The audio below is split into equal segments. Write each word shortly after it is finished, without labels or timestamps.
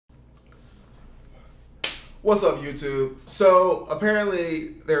What's up, YouTube? So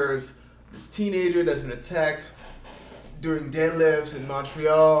apparently there's this teenager that's been attacked during deadlifts in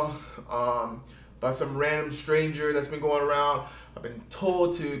Montreal by some random stranger that's been going around. I've been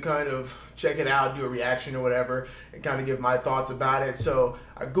told to kind of check it out, do a reaction or whatever, and kind of give my thoughts about it. So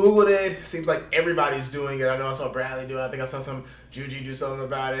I Googled it. Seems like everybody's doing it. I know I saw Bradley do it. I think I saw some Juji do something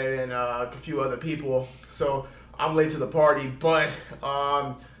about it, and a few other people. So I'm late to the party, but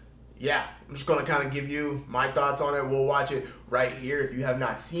yeah, I'm just gonna kind of give you my thoughts on it. We'll watch it right here if you have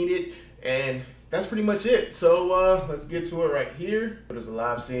not seen it, and that's pretty much it. So let's get to it right here. There's a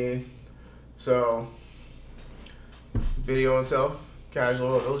live scene. So video itself,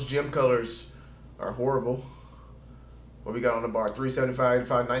 casual. Those gym colors are horrible. What we got on the bar? 375,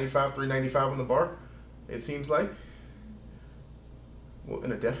 595, 395 on the bar. It seems like. Well,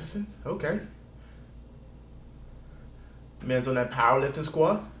 in a deficit. Okay. Man's on that powerlifting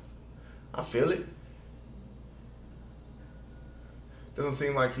squad. I feel it. Doesn't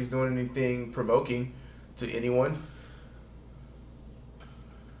seem like he's doing anything provoking to anyone.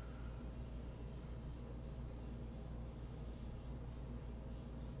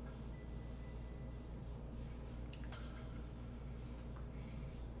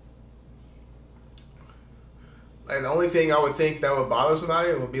 And the only thing I would think that would bother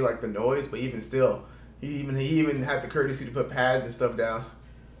somebody would be like the noise, but even still, he even had the courtesy to put pads and stuff down.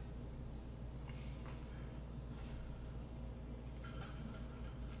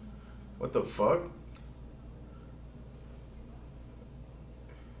 What the fuck?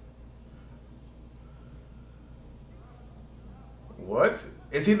 What?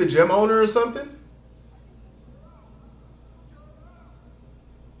 Is he the gym owner or something?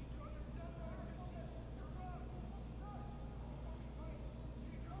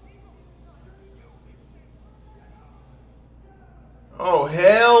 Oh,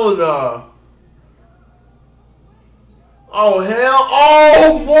 hell no. Oh, hell.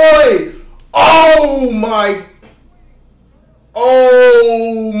 Oh, boy. Oh, my.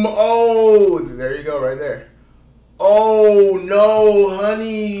 Oh, there you go, right there. Oh, no,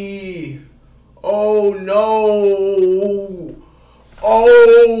 honey. Oh, no.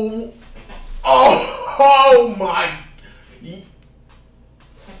 Oh. Oh, my.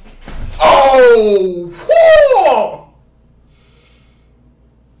 Oh. Whoa.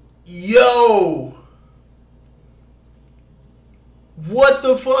 Yo. What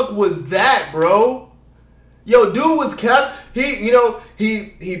the fuck was that, bro? Yo, dude was kept. He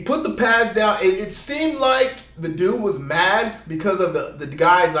put the pads down. It seemed like the dude was mad because of the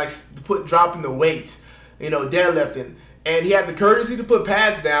guys like dropping the weight, deadlifting, and he had the courtesy to put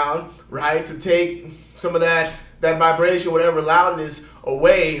pads down, right, to take some of that vibration, whatever loudness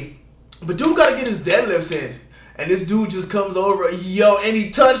away. But dude got to get his deadlifts in, and this dude just comes over, yo, and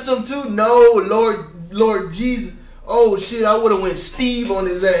he touched him too. No, Lord Jesus. Oh shit, I would have went Steve on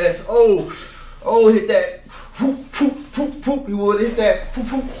his ass. Oh, hit that. He would have hit that.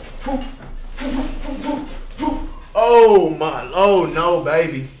 Oh my, oh no,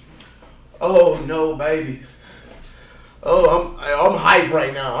 baby. Oh no, baby. Oh, I'm hyped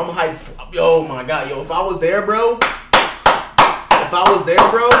right now. I'm hyped. Oh my God, yo, if I was there, bro.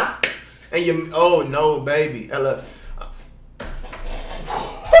 And you, oh no, baby. Ella.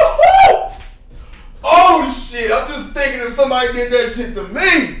 Oh shit, I'm just thinking if somebody did that shit to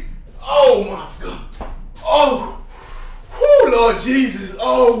me. Oh my God. Oh, whoo, Lord Jesus.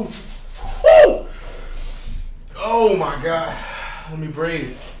 Oh, whoo. Oh my God. Let me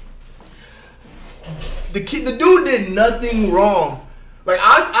breathe. The dude did nothing wrong. Like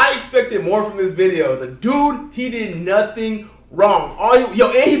I expected more from this video. The dude, he did nothing wrong. And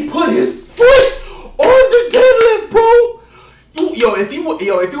he put his foot on the deadlift, bro. Yo, if he would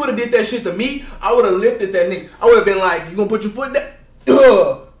have did that shit to me, I would have lifted that nigga. I would have been like, you gonna put your foot down?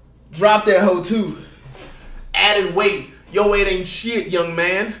 Drop that hoe too. Added weight. Your weight ain't shit, young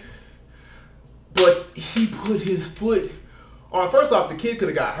man. But he put his foot on. First off, the kid could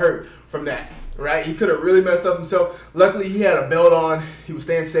have got hurt from that, right? He could have really messed up himself. Luckily, he had a belt on. He was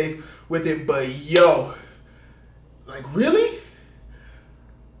staying safe with it. But yo, like really?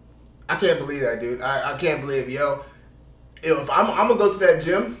 I can't believe that, dude. I can't believe, yo. If I'm gonna go to that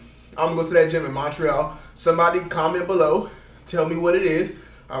gym, in Montreal. Somebody comment below, tell me what it is.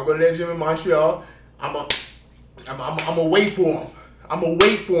 I'm gonna go to that gym in Montreal. I'm gonna wait for him. I'm gonna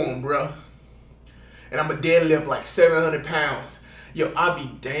wait for him, bro. And I'm gonna deadlift like 700 pounds. Yo, I'll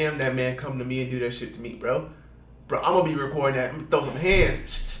be damned that man come to me and do that shit to me, bro. Bro, I'm gonna be recording that. I'm gonna throw some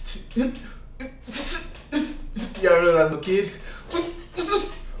hands. Y'all remember that little kid?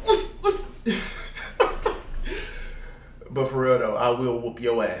 But for real though, I will whoop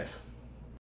your ass.